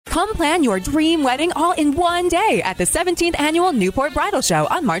Come plan your dream wedding all in one day at the 17th Annual Newport Bridal Show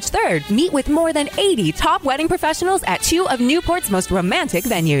on March 3rd. Meet with more than 80 top wedding professionals at two of Newport's most romantic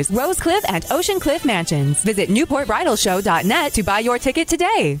venues, Rose Cliff and Ocean Cliff Mansions. Visit newportbridalshow.net to buy your ticket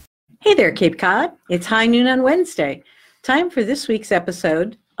today. Hey there, Cape Cod. It's high noon on Wednesday. Time for this week's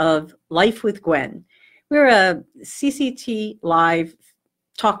episode of Life with Gwenn. We're a CCT live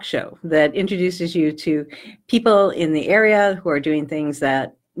talk show that introduces you to people in the area who are doing things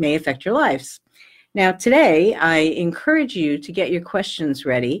that may affect your lives. Now, today, I encourage you to get your questions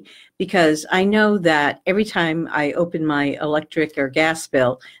ready because I know that every time I open my electric or gas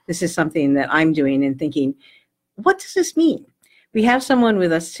bill, this is something that I'm doing and thinking, what does this mean? We have someone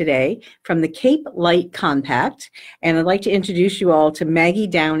with us today from the Cape Light Compact, and I'd like to introduce you all to Maggie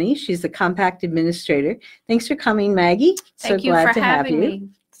Downey. She's the Compact Administrator. Thanks for coming, Maggie. Thank you for having me.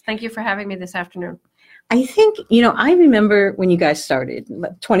 Thank you for having me this afternoon. I think, I remember when you guys started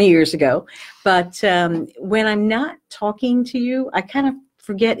 20 years ago, but when I'm not talking to you, I kind of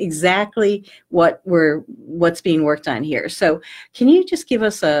forget exactly what's being worked on here. So can you just give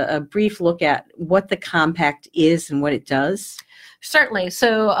us a brief look at what the Compact is and what it does? Certainly.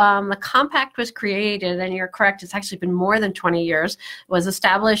 So the Compact was created, and you're correct, it's actually been more than 20 years. It was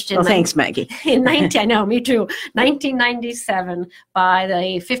established in thanks, Maggie. I know, me too. 1997 by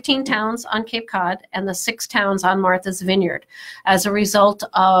the 15 towns on Cape Cod and the 6 towns on Martha's Vineyard as a result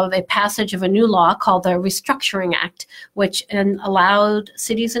of a passage of a new law called the Restructuring Act, which allowed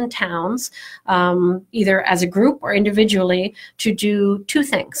cities and towns, either as a group or individually, to do 2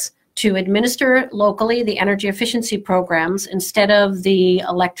 things: to administer locally the energy efficiency programs instead of the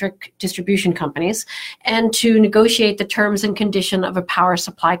electric distribution companies, and to negotiate the terms and condition of a power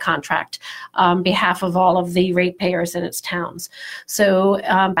supply contract on behalf of all of the ratepayers in its towns. So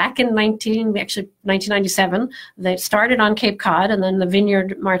back in 1997, they started on Cape Cod, and then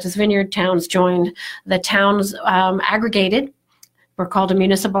the Martha's Vineyard towns joined. The towns aggregated. We're called a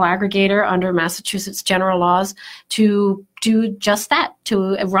municipal aggregator under Massachusetts general laws to do just that,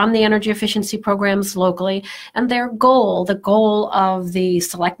 to run the energy efficiency programs locally. And their goal, the goal of the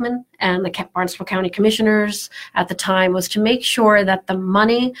selectmen and the Barnstable County commissioners at the time, was to make sure that the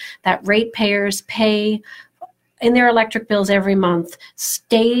money that ratepayers pay in their electric bills every month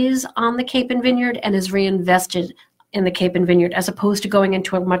stays on the Cape and Vineyard and is reinvested in the Cape and Vineyard, as opposed to going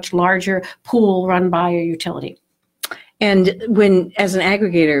into a much larger pool run by a utility. And when, as an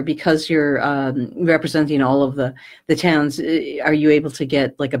aggregator, because you're representing all of the towns, are you able to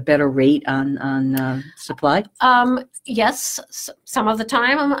get like a better rate on supply? Yes, some of the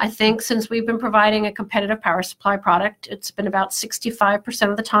time. I think since we've been providing a competitive power supply product, it's been about 65%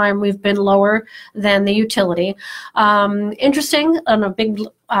 of the time we've been lower than the utility. Interesting, and a big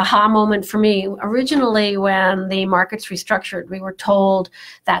aha moment for me. Originally, when the markets restructured, we were told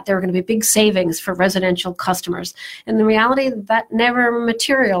that there were going to be big savings for residential customers. In the reality, that never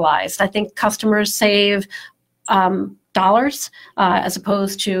materialized. I think customers save dollars as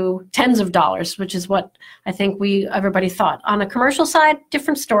opposed to tens of dollars, which is what I think everybody thought. On the commercial side,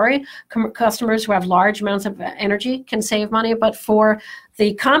 different story. Customers who have large amounts of energy can save money, but for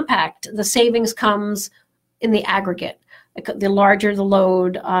the Compact, the savings comes in the aggregate. The larger the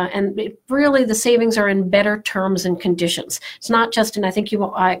load, and really the savings are in better terms and conditions. It's not just, and I think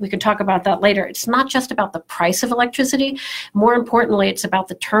we can talk about that later, it's not just about the price of electricity. More importantly, it's about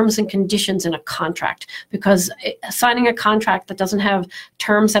the terms and conditions in a contract, because signing a contract that doesn't have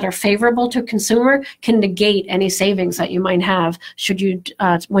terms that are favorable to a consumer can negate any savings that you might have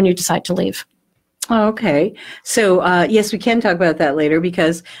when you decide to leave. Oh, okay. So, yes, we can talk about that later,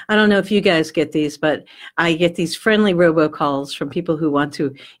 because I don't know if you guys get these, but I get these friendly robocalls from people who want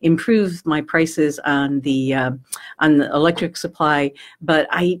to improve my prices on the electric supply. But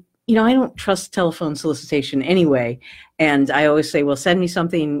I don't trust telephone solicitation anyway. And I always say, well, send me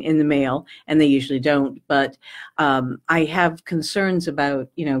something in the mail, and they usually don't. But I have concerns about,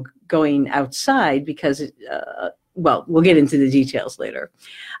 going outside because well, we'll get into the details later.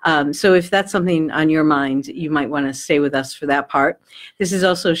 So if that's something on your mind, you might want to stay with us for that part. This is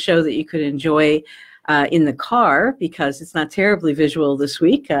also a show that you could enjoy in the car, because it's not terribly visual this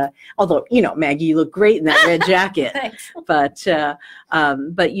week. Although, Maggie, you look great in that red jacket. Thanks. But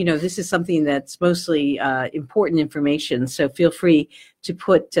this is something that's mostly important information. So feel free to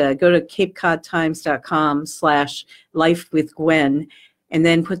go to capecodtimes.com/lifewithgwenn, and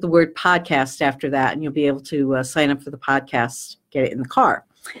then put the word podcast after that, and you'll be able to sign up for the podcast, get it in the car.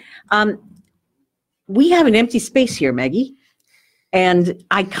 We have an empty space here, Maggie. And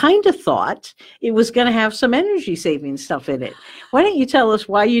I kind of thought it was going to have some energy saving stuff in it. Why don't you tell us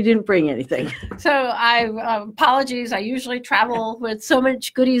why you didn't bring anything? So apologies. I usually travel with so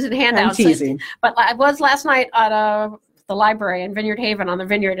much goodies and handouts. I'm teasing. But I was last night at the library in Vineyard Haven on the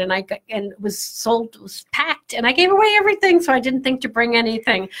Vineyard, and it was packed, and I gave away everything, so I didn't think to bring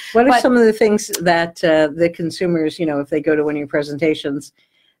anything. What are some of the things that the consumers, if they go to one of your presentations,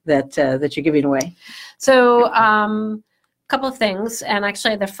 that you're giving away? So couple of things, and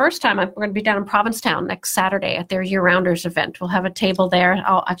actually the first time we're going to be down in Provincetown next Saturday at their year-rounders event. We'll have a table there.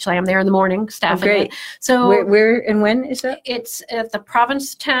 I'm there in the morning staffing it. So where and when is that? It's at the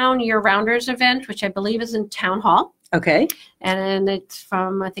Provincetown year-rounders event, which I believe is in Town Hall. Okay. And it's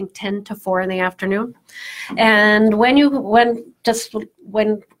from, I think, 10 to 4 in the afternoon. And when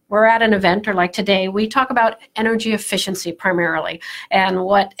we're at an event, or like today, we talk about energy efficiency primarily, and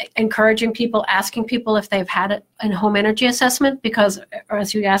encouraging people, asking people if they've had a home energy assessment, because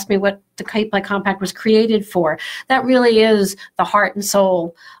as you asked me what the Cape Light Compact was created for, that really is the heart and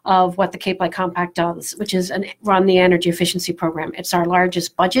soul of what the Cape Light Compact does, which is run the energy efficiency program. It's our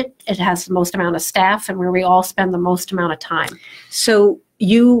largest budget. It has the most amount of staff, and where we all spend the most amount of time. So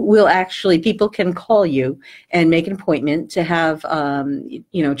you will people can call you and make an appointment to have,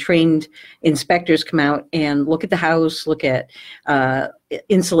 trained inspectors come out and look at the house, look at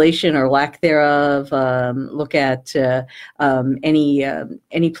insulation or lack thereof, look at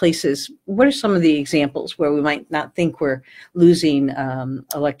any places. What are some of the examples where we might not think we're losing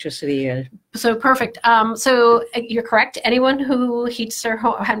electricity? So perfect. So you're correct. Anyone who heats their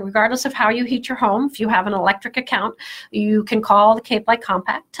home, regardless of how you heat your home, if you have an electric account, you can call the Cape Light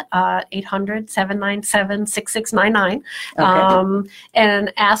Compact, 800-797-6699,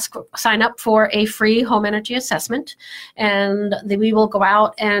 and sign up for a free home energy assessment. And we will go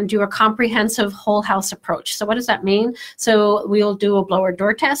out and do a comprehensive whole house approach. So what does that mean? So we'll do a blower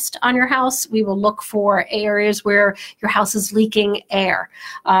door test on your house. We will look for areas where your house is leaking air.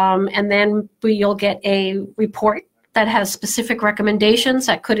 And then you'll get a report that has specific recommendations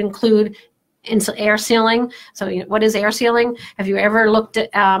that could include air sealing. So what is air sealing? Have you ever looked at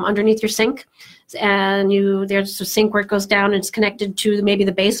underneath your sink? And there's a sink where it goes down and it's connected to maybe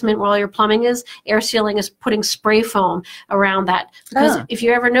the basement where all your plumbing is. Air sealing is putting spray foam around that. Because if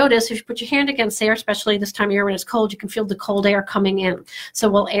you ever notice, if you put your hand against air, especially this time of year when it's cold, you can feel the cold air coming in. So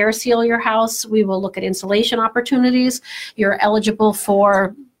we'll air seal your house. We will look at insulation opportunities. You're eligible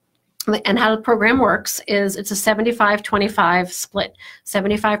for, and how the program works is it's a 75-25 split.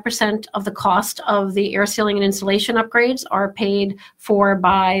 75% of the cost of the air sealing and insulation upgrades are paid for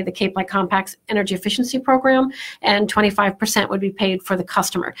by the Cape Light Compact's energy efficiency program, and 25% would be paid for the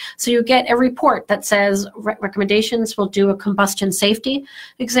customer. So you get a report that says recommendations. We'll do a combustion safety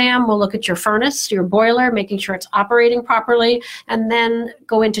exam. We'll look at your furnace, your boiler, making sure it's operating properly, and then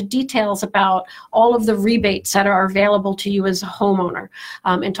go into details about all of the rebates that are available to you as a homeowner,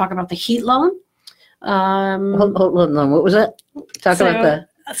 and talk about the heat loan. Hold on. What was that? Talk about the.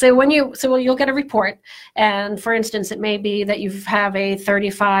 So you'll get a report, and for instance, it may be that you have a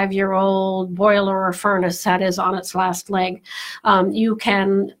 35-year-old boiler or furnace that is on its last leg. You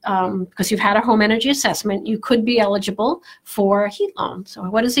can, because you've had a home energy assessment, you could be eligible for a heat loan. So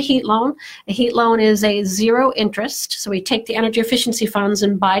what is a heat loan? A heat loan is a zero interest. So we take the energy efficiency funds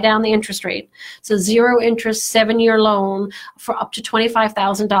and buy down the interest rate. So zero interest 7-year loan for up to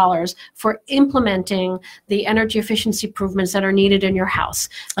 $25,000 for implementing the energy efficiency improvements that are needed in your house.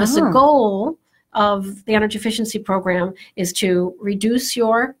 Because the goal of the energy efficiency program is to reduce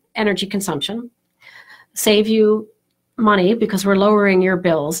your energy consumption, save you money because we're lowering your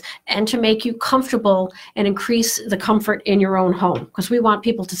bills, and to make you comfortable and increase the comfort in your own home. Because we want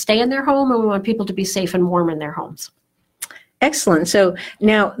people to stay in their home, and we want people to be safe and warm in their homes. Excellent. So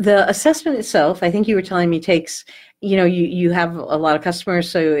now the assessment itself, I think you were telling me, takes, you have a lot of customers,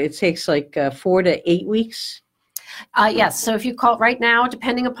 so it takes like 4 to 8 weeks. Yes. So if you call right now,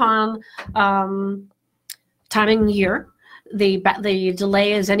 depending upon timing year, the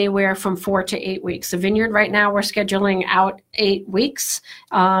delay is anywhere from 4 to 8 weeks. The Vineyard right now we're scheduling out 8 weeks,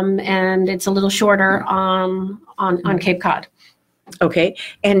 and it's a little shorter on Cape Cod. Okay.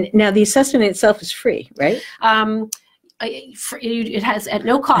 And now the assessment itself is free, right? It has at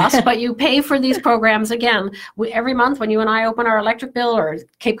no cost, but you pay for these programs. Again, every month when you and I open our electric bill, or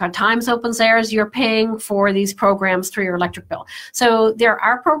Cape Cod Times opens theirs, you're paying for these programs through your electric bill. So there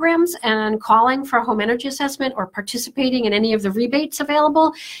are programs, and calling for a home energy assessment or participating in any of the rebates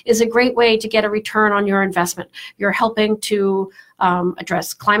available is a great way to get a return on your investment. You're helping to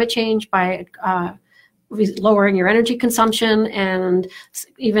address climate change by lowering your energy consumption and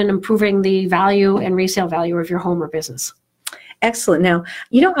even improving the value and resale value of your home or business. Excellent. Now,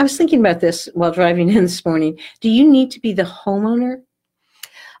 I was thinking about this while driving in this morning. Do you need to be the homeowner?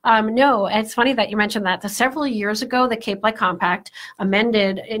 No, it's funny that you mentioned that. Several years ago, the Cape Light Compact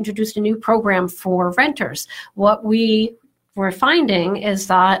introduced a new program for renters. What we were finding is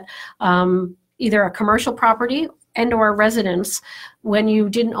that either a commercial property and or a residence, when you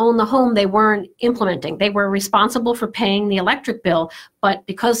didn't own the home, they weren't implementing. They were responsible for paying the electric bill, but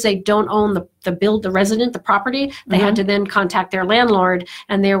because they don't own the resident, the property, they had to then contact their landlord,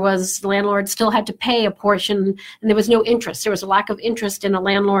 and the landlord still had to pay a portion, and there was no interest. There was a lack of interest in a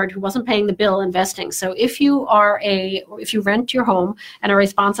landlord who wasn't paying the bill investing. So if you rent your home and are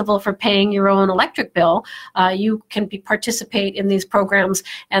responsible for paying your own electric bill, you can participate in these programs,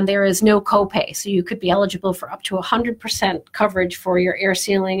 and there is no copay. So you could be eligible for up to 100% coverage for your air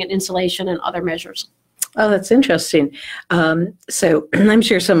sealing and insulation and other measures. Oh, that's interesting. So I'm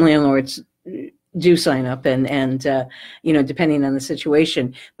sure some landlords do sign up and depending on the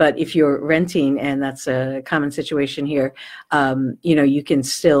situation. But if you're renting, and that's a common situation here, you can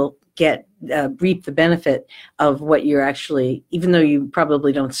still reap the benefit of what you're actually, even though you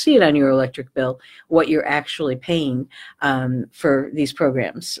probably don't see it on your electric bill, what you're actually paying for these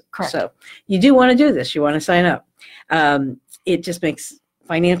programs. Correct. So you do want to do this. You want to sign up. It just makes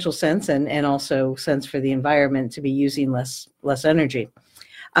financial sense and also sense for the environment to be using less energy.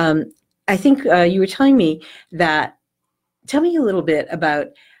 I think you were telling me that. Tell me a little bit about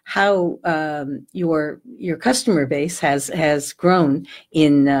how your customer base has grown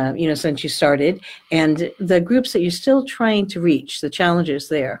in since you started, and the groups that you're still trying to reach, the challenges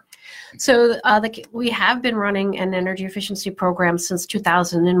there. So we have been running an energy efficiency program since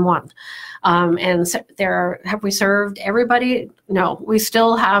 2001. And have we served everybody? No, we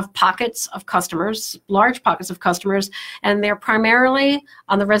still have pockets of customers, large pockets of customers, and they're primarily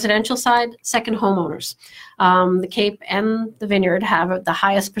on the residential side, second homeowners. The Cape and the Vineyard have the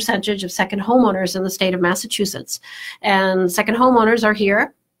highest percentage of second homeowners in the state of Massachusetts. And second homeowners are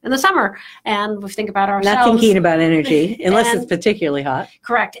here in the summer, and we think about ourselves. Not thinking about energy unless it's particularly hot.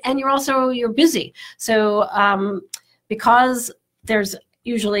 Correct, and you're busy. So because there's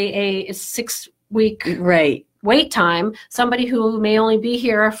usually a 6-week wait time, somebody who may only be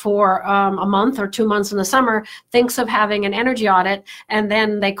here for a month or 2 months in the summer thinks of having an energy audit, and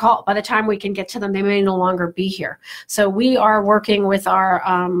then they call. By the time we can get to them, they may no longer be here. So we are working with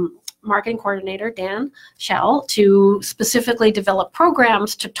our marketing coordinator, Dan Schell, to specifically develop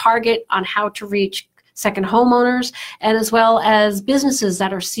programs to target on how to reach second homeowners, and as well as businesses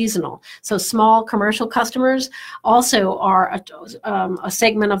that are seasonal. So small commercial customers also are a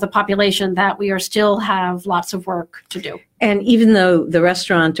segment of the population that we still have lots of work to do. And even though the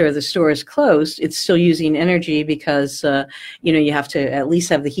restaurant or the store is closed, it's still using energy because, you have to at least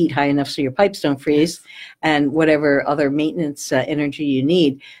have the heat high enough so your pipes don't freeze and whatever other maintenance energy you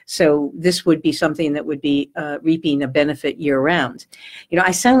need. So this would be something that would be reaping a benefit year round.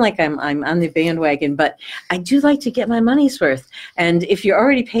 I sound like I'm on the bandwagon, but I do like to get my money's worth. And if you're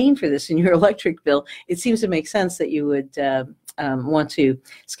already paying for this in your electric bill, it seems to make sense that you would want to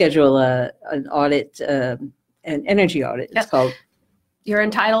schedule an audit, an energy audit, it's called. You're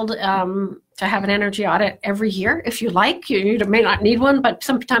entitled to have an energy audit every year if you like. You may not need one, but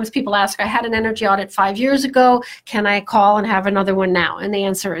sometimes people ask, I had an energy audit 5 years ago. Can I call and have another one now? And the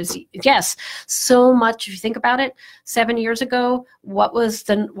answer is yes. So much, if you think about it, 7 years ago, what was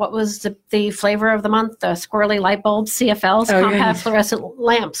the flavor of the month? The squirrely light bulbs, CFLs, compact fluorescent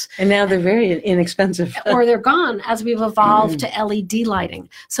lamps. And now they're very inexpensive. Or they're gone as we've evolved to LED lighting.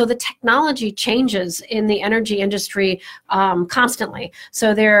 So the technology changes in the energy industry constantly.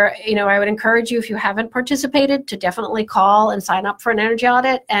 So I would encourage you, if you haven't participated, to definitely call and sign up for an energy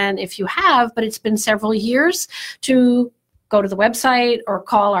audit. And if you have, but it's been several years, to go to the website or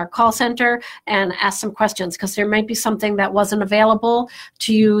call our call center and ask some questions, because there might be something that wasn't available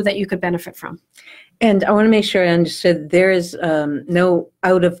to you that you could benefit from. And I want to make sure I understood, there is no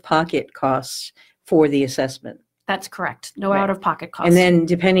out-of-pocket costs for the assessment. That's correct. No out-of-pocket costs. And then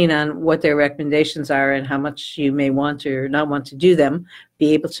depending on what their recommendations are and how much you may want or not want to do them,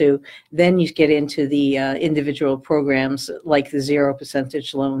 be able to, then you get into the individual programs like the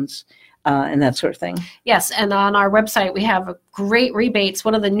 0% loans and that sort of thing. Yes, and on our website we have great rebates.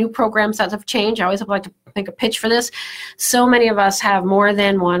 One of the new programs that have changed, I always like to make a pitch for this. So many of us have more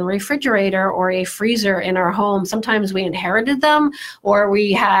than one refrigerator or a freezer in our home. Sometimes we inherited them, or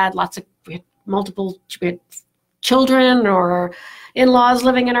we had multiple children or in-laws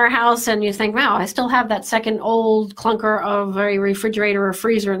living in our house, and you think, wow, I still have that second old clunker of a refrigerator or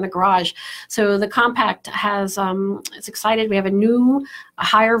freezer in the garage. So the Compact has, it's excited. We have a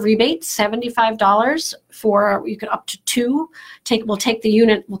higher rebate, $75 for, you could up to 2. We'll take the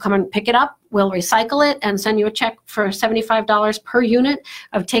unit, we'll come and pick it up, we'll recycle it and send you a check for $75 per unit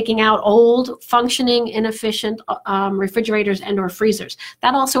of taking out old, functioning, inefficient refrigerators and or freezers.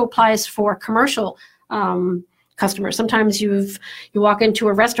 That also applies for commercial customers. Sometimes you walk into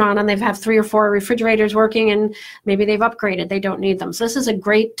a restaurant and they have 3 or 4 refrigerators working, and maybe they've upgraded. They don't need them. So this is a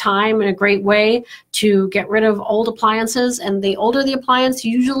great time and a great way to get rid of old appliances. And the older the appliance,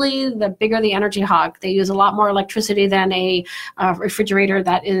 usually the bigger the energy hog. They use a lot more electricity than a refrigerator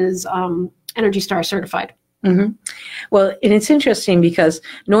that is Energy Star certified. Mm-hmm. Well, and it's interesting because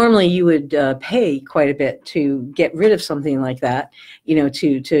normally you would pay quite a bit to get rid of something like that,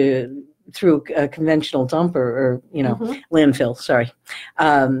 to through a conventional dump or landfill. Sorry,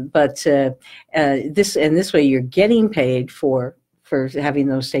 but this way you're getting paid for having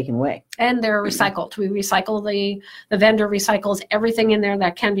those taken away. And they're recycled. We recycle the vendor recycles everything in there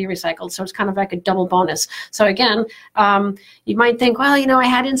that can be recycled. So it's kind of like a double bonus. So again, you might think, well, I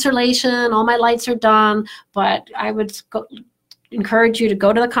had insulation, all my lights are done, but I would encourage you to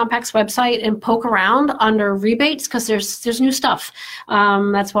go to the Compact's website and poke around under rebates, because there's new stuff.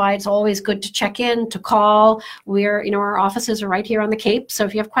 That's why it's always good to check in, to call. Our offices are right here on the Cape. So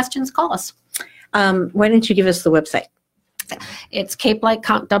if you have questions, call us. Why don't you give us the website? It's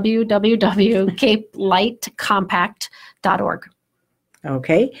www.capelightcompact.org.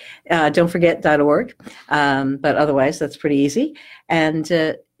 Okay. Don't forget .org. But otherwise, that's pretty easy.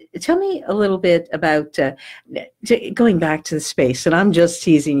 And tell me a little bit about going back to the space. And I'm just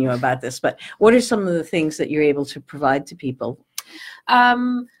teasing you about this, but what are some of the things that you're able to provide to people?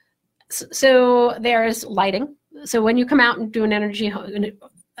 So there's lighting. So when you come out and do an energy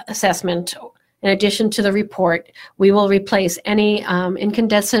assessment, in addition to the report, we will replace any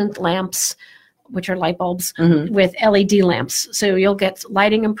incandescent lamps, which are light bulbs, with LED lamps. So you'll get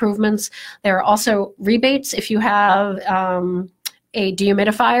lighting improvements. There are also rebates if you have a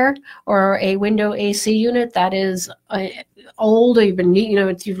dehumidifier or a window AC unit that is old, or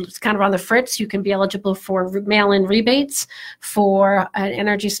it's kind of on the fritz. You can be eligible for mail-in rebates for an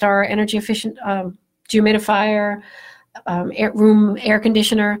Energy Star energy efficient dehumidifier, room air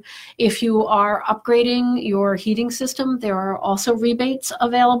conditioner. If you are upgrading your heating system, there are also rebates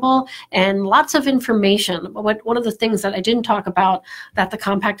available and lots of information. One of the things that I didn't talk about that the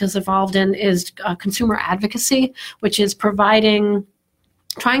Compact has evolved in is consumer advocacy, which is trying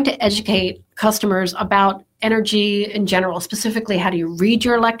to educate customers about energy in general. Specifically, how do you read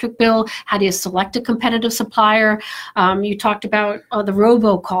your electric bill? How do you select a competitive supplier? You talked about the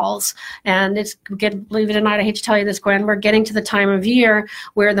robocalls, and believe it or not, I hate to tell you this, Gwen, we're getting to the time of year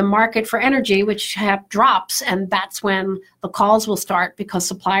where the market for energy, drops, and that's when the calls will start, because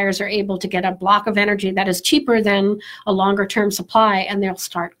suppliers are able to get a block of energy that is cheaper than a longer term supply, and they'll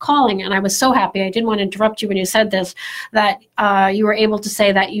start calling. And I was so happy, I didn't want to interrupt you when you said this, that you were able to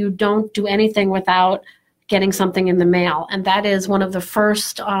say that you don't do anything without getting something in the mail. And that is one of the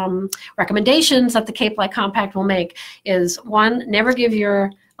first recommendations that the Cape Light Compact will make is, 1, never give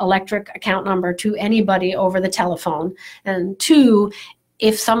your electric account number to anybody over the telephone. And 2,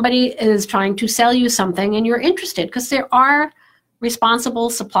 if somebody is trying to sell you something and you're interested, because there are responsible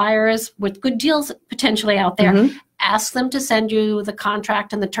suppliers with good deals potentially out there, ask them to send you the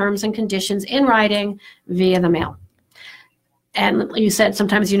contract and the terms and conditions in writing via the mail. And you said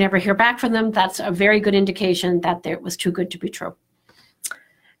sometimes you never hear back from them. That's a very good indication that it was too good to be true.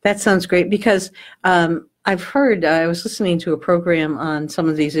 That sounds great, because I've heard, I was listening to a program on some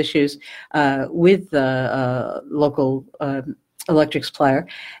of these issues with the local electric supplier,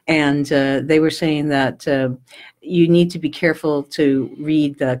 and they were saying that you need to be careful to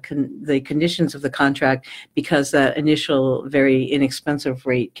read the conditions of the contract, because that initial very inexpensive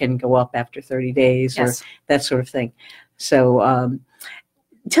rate can go up after 30 days or that sort of thing. So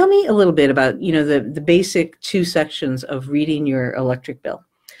tell me a little bit about, the basic 2 sections of reading your electric bill.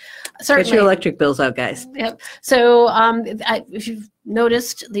 Certainly. Get your electric bills out, guys. Yep. So if you've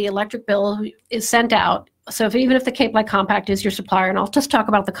noticed, the electric bill is sent out. So even if the Cape Light Compact is your supplier, and I'll just talk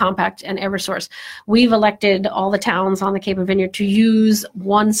about the Compact and Eversource, we've elected all the towns on the Cape of Vineyard to use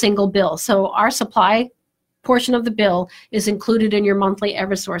one single bill. So our supply portion of the bill is included in your monthly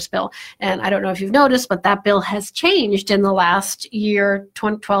Eversource bill. And I don't know if you've noticed, but that bill has changed in the last year,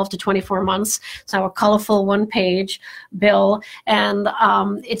 12 to 24 months. It's now a colorful one-page bill, and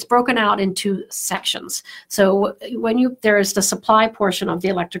it's broken out into sections. So there is the supply portion of the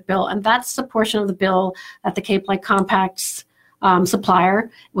electric bill, and that's the portion of the bill that the Cape Light Compact's supplier,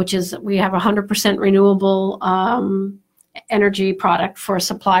 which is we have 100% renewable energy product for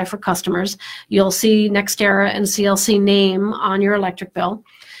supply for customers. You'll see NextEra and CLC name on your electric bill.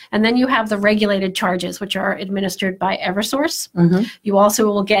 And then you have the regulated charges, which are administered by Eversource. Mm-hmm. You also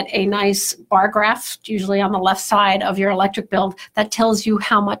will get a nice bar graph, usually on the left side of your electric bill, that tells you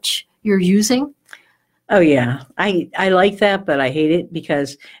how much you're using. Oh, yeah. I like that, but I hate it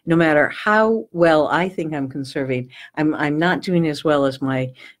because no matter how well I think I'm conserving, I'm not doing as well as my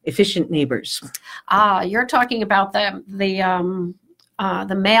efficient neighbors. You're talking about the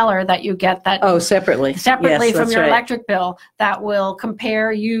mailer that you get that separately yes, from your electric bill that will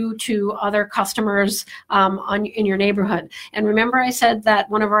compare you to other customers in your neighborhood. And remember I said that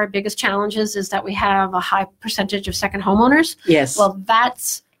one of our biggest challenges is that we have a high percentage of second homeowners? Yes. Well,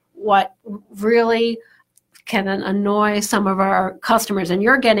 that's what really can annoy some of our customers, and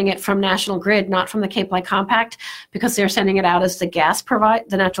you're getting it from National Grid, not from the Cape Light Compact, because they're sending it out as the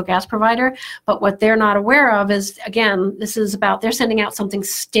natural gas provider. But what they're not aware of is, again, this is about they're sending out something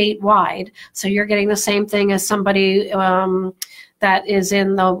statewide, so you're getting the same thing as somebody that is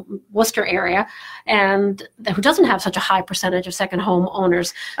in the Worcester area and who doesn't have such a high percentage of second home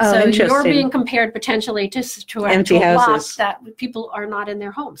owners. So you're being compared potentially to empty houses lots that people are not in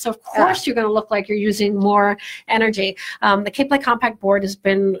their home. So of course you're going to look like you're using more energy. The Cape Light Compact board has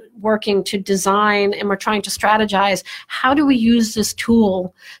been working to design, and we're trying to strategize, how do we use this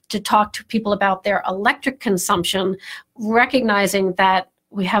tool to talk to people about their electric consumption, recognizing that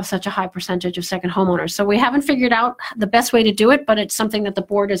we have such a high percentage of second homeowners. So we haven't figured out the best way to do it, but it's something that the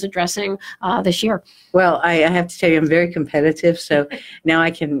board is addressing this year. Well, I have to tell you, I'm very competitive, so now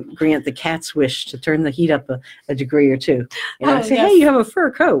I can grant the cat's wish to turn the heat up a degree or two. I say, hey, you have a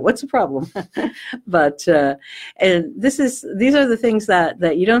fur coat. What's the problem? But and these are the things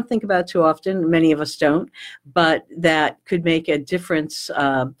that you don't think about too often. Many of us don't, but that could make a difference.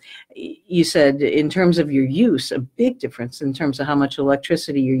 You said in terms of your use, a big difference in terms of how much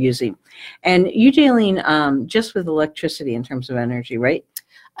electricity you're using. And you're dealing just with electricity in terms of energy, right?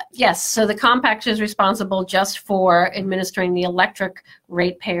 Yes, so the compact is responsible just for administering the electric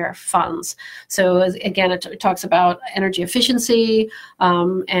ratepayer funds. So again, it talks about energy efficiency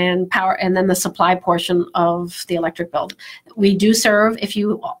and power, and then the supply portion of the electric bill. We do serve,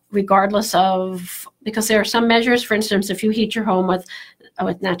 regardless of, because there are some measures, for instance, if you heat your home with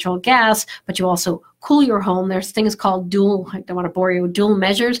natural gas, but you also cool your home, there's things called dual, I don't want to bore you with dual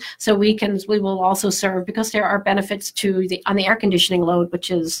measures. So we will also serve, because there are benefits on the air conditioning load, which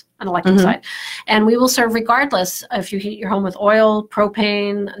is an electric side. And we will serve regardless if you heat your home with oil,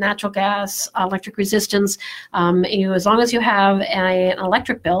 propane, natural gas, electric resistance. As long as you have an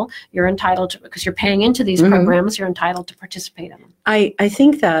electric bill, you're entitled to, because you're paying into these programs, you're entitled to participate in them. I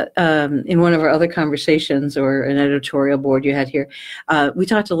think that in one of our other conversations or an editorial board you had here, we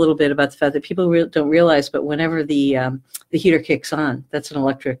talked a little bit about the fact that people don't realize, but whenever the heater kicks on, that's an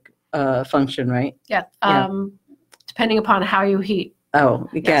electric function, right? Yeah. Depending upon how you heat. Oh,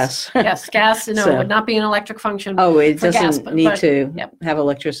 gas. Yes, gas. No, it would not be an electric function. Oh, it doesn't need to have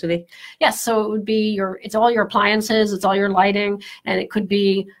electricity? Yes, so it would be it's all your appliances, it's all your lighting, and it could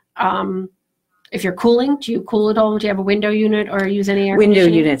be, if you're cooling, do you cool at all? Do you have a window unit or use any air conditioning?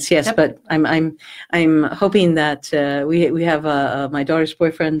 Window units, yes, yep. But I'm hoping that we have my daughter's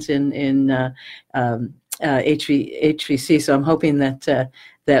boyfriend's in HVC, so I'm hoping that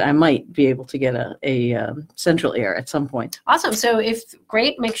I might be able to get a central air at some point. Awesome. So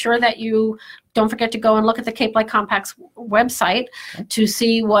great, make sure that you don't forget to go and look at the Cape Light Compact's website to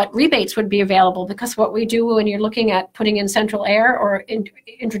see what rebates would be available, because what we do when you're looking at putting in central air or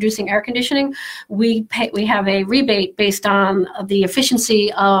introducing air conditioning, we have a rebate based on the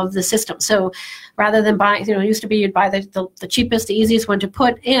efficiency of the system. So rather than buying, it used to be you'd buy the cheapest, the easiest one to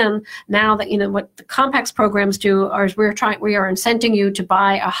put in. Now that what the Compact's programs do is we are incenting you to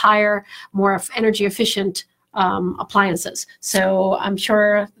buy a higher, more energy efficient appliances. So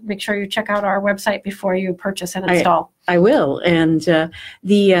make sure you check out our website before you purchase and install. I will. And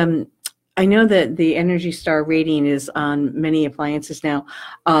I know that the Energy Star rating is on many appliances now.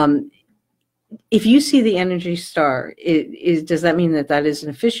 If you see the Energy Star, does that mean that is an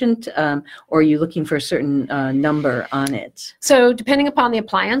efficient, or are you looking for a certain number on it? So depending upon the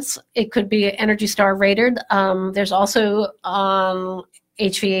appliance, it could be Energy Star rated. There's also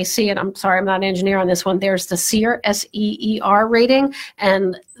HVAC, and I'm sorry, I'm not an engineer on this one. There's the SEER, SEER rating,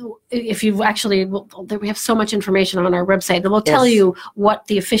 and if you actually, we have so much information on our website that will tell you what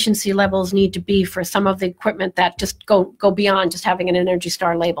the efficiency levels need to be for some of the equipment that just go beyond just having an Energy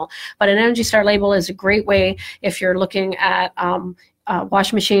Star label. But an Energy Star label is a great way if you're looking at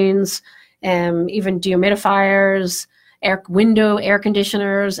washing machines, even dehumidifiers, air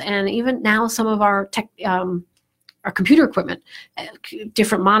conditioners, and even now some of our computer equipment,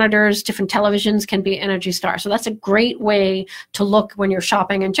 different monitors, different televisions can be Energy Star. So that's a great way to look when you're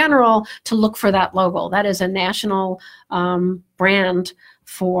shopping in general, to look for that logo. That is a national brand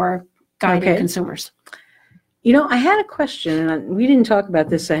for guiding consumers. You know, I had a question, and we didn't talk about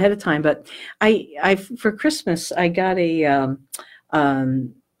this ahead of time, but I for Christmas, I got a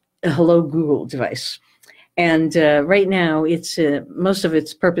Hello Google device. And right now, it's most of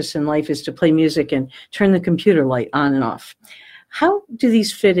its purpose in life is to play music and turn the computer light on and off. How do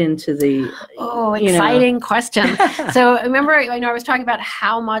these fit into the? Oh, exciting question. So remember, I was talking about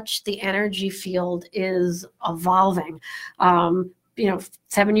how much the energy field is evolving.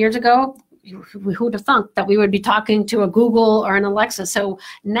 7 years ago, who would have thunk that we would be talking to a Google or an Alexa? So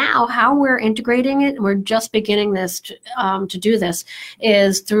now how we're integrating it, and we're just beginning this to do this,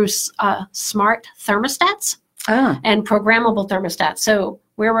 is through smart thermostats and programmable thermostats. So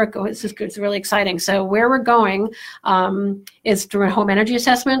where we're going, it's really exciting. So where we're going is through a home energy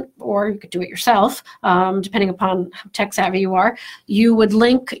assessment, or you could do it yourself, depending upon how tech savvy you are. You would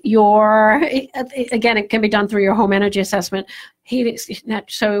link again, it can be done through your home energy assessment.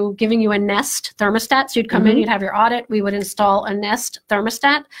 So giving you a Nest thermostat, so you'd come in, you'd have your audit, we would install a Nest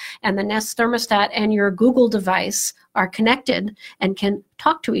thermostat, and the Nest thermostat and your Google device are connected and can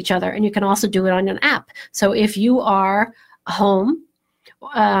talk to each other, and you can also do it on an app. So if you are home,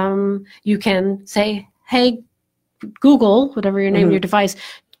 you can say, hey, Google, whatever your name of your device,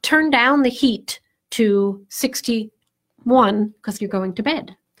 turn down the heat to 61 because you're going to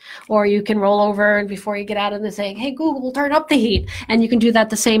bed. Or you can roll over and before you get out of the saying, hey, Google, turn up the heat. And you can do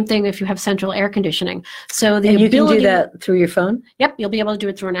that the same thing if you have central air conditioning. So and you can do that through your phone? Yep, you'll be able to do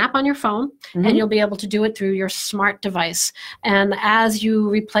it through an app on your phone, and you'll be able to do it through your smart device. And as you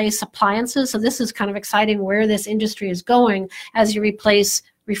replace appliances, so this is kind of exciting where this industry is going, as you replace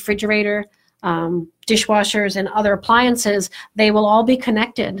refrigerator, dishwashers, and other appliances, they will all be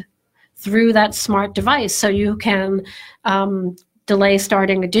connected through that smart device. So you can delay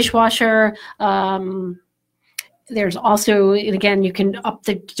starting a dishwasher. There's also, again, you can up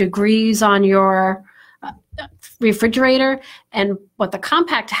the degrees on your refrigerator. And how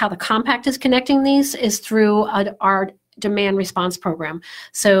the compact is connecting these is through our demand response program.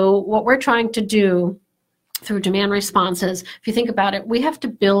 So what we're trying to do through demand responses, if you think about it, we have to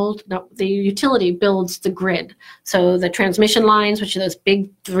the utility builds the grid. So the transmission lines, which are those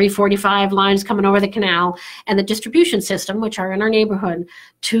big 345 lines coming over the canal, and the distribution system, which are in our neighborhood,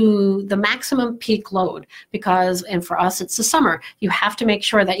 to the maximum peak load. And for us, it's the summer. You have to make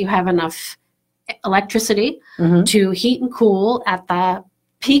sure that you have enough electricity to heat and cool at the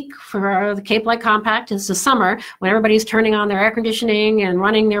peak for the Cape Light Compact is the summer when everybody's turning on their air conditioning and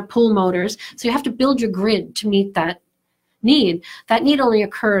running their pool motors. So you have to build your grid to meet that need. That need only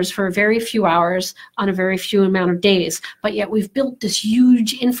occurs for a very few hours on a very few amount of days, but yet we've built this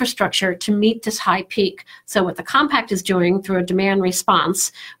huge infrastructure to meet this high peak. So what the compact is doing through a demand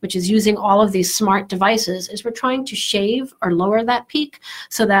response, which is using all of these smart devices, is we're trying to shave or lower that peak,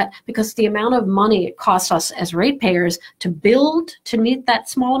 so that, because the amount of money it costs us as ratepayers to build to meet that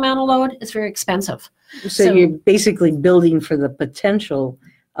small amount of load is very expensive. So you're basically building for the potential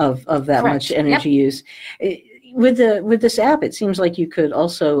of that correct. Much energy use. With this app, it seems like you could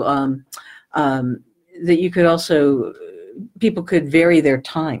also people could vary their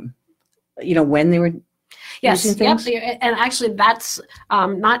time, when they were using things. Yep. And actually that's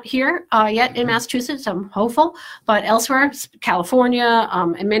not here yet in Massachusetts. I'm hopeful, but elsewhere, California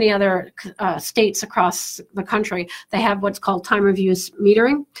and many other states across the country, they have what's called time of use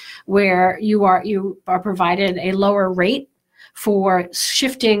metering, where you are provided a lower rate for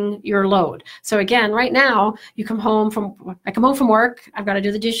shifting your load. So again, right now, I come home from work, I've got to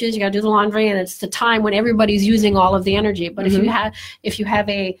do the dishes, you got to do the laundry, and it's the time when everybody's using all of the energy. But if you have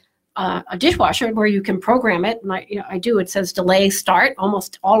a dishwasher where you can program it, and I do, it says delay start.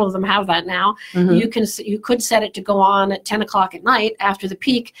 Almost all of them have that now. You could set it to go on at 10 o'clock at night after the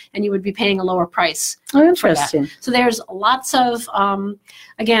peak, and you would be paying a lower price. Oh, interesting. So there's lots of,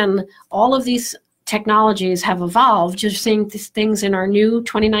 again, all of these technologies have evolved. You're seeing these things in our new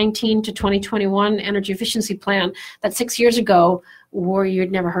 2019 to 2021 energy efficiency plan that 6 years ago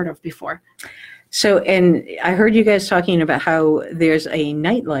you'd never heard of before. So, and I heard you guys talking about how there's a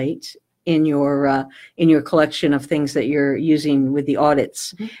nightlight in your collection of things that you're using with the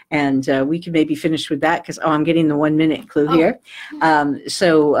audits, and we can maybe finish with that because I'm getting the 1 minute clue here.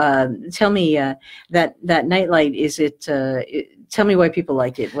 So tell me that nightlight, is it? Tell me why people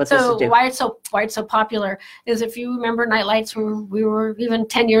like it. What does it do? Why it's so popular is, if you remember nightlights when we were even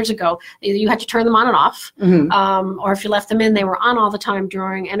 10 years ago, you had to turn them on and off, or if you left them in, they were on all the time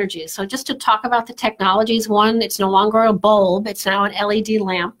during energy. So just to talk about the technologies, one, it's no longer a bulb, it's now an LED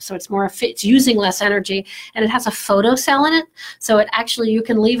lamp, so it's using less energy, and it has a photo cell in it, so it actually, you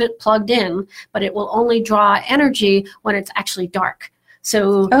can leave it plugged in, but it will only draw energy when it's actually dark.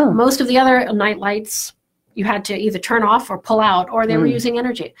 So most of the other night lights, you had to either turn off or pull out, or they were using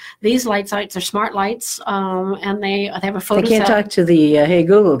energy. These lights are smart lights, and they have a photo. They can't talk to the Hey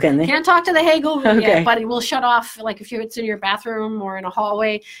Google, can they? Can't talk to the Hey Google yet, but it will shut off. Like if it's in your bathroom or in a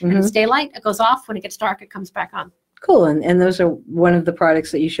hallway and it's daylight, it goes off. When it gets dark, it comes back on. Cool, and those are one of the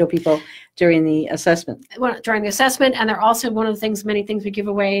products that you show people during the assessment. Well, during the assessment, and they're also one of the things, many things we give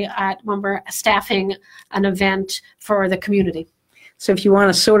away when we're staffing an event for the community. So if you want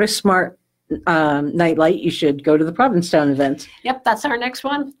a sort of smart nightlight, you should go to the Provincetown event. Yep, that's our next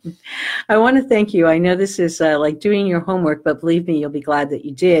one. I want to thank you. I know this is like doing your homework, but believe me, you'll be glad that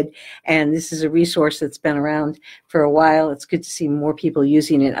you did. And this is a resource that's been around for a while. It's good to see more people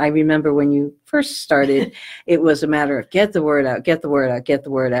using it. I remember when you first started, it was a matter of get the word out, get the word out, get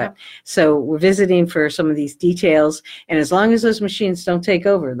the word out. So we're visiting for some of these details, and as long as those machines don't take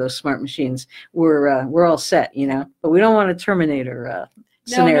over, those smart machines, we're all set, you know. But we don't want a Terminator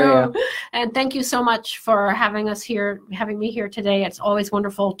scenario. No. And thank you so much for having me here today. It's always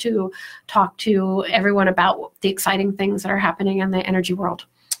wonderful to talk to everyone about the exciting things that are happening in the energy world.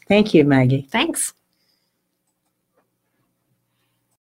 Thank you, Maggie. Thanks.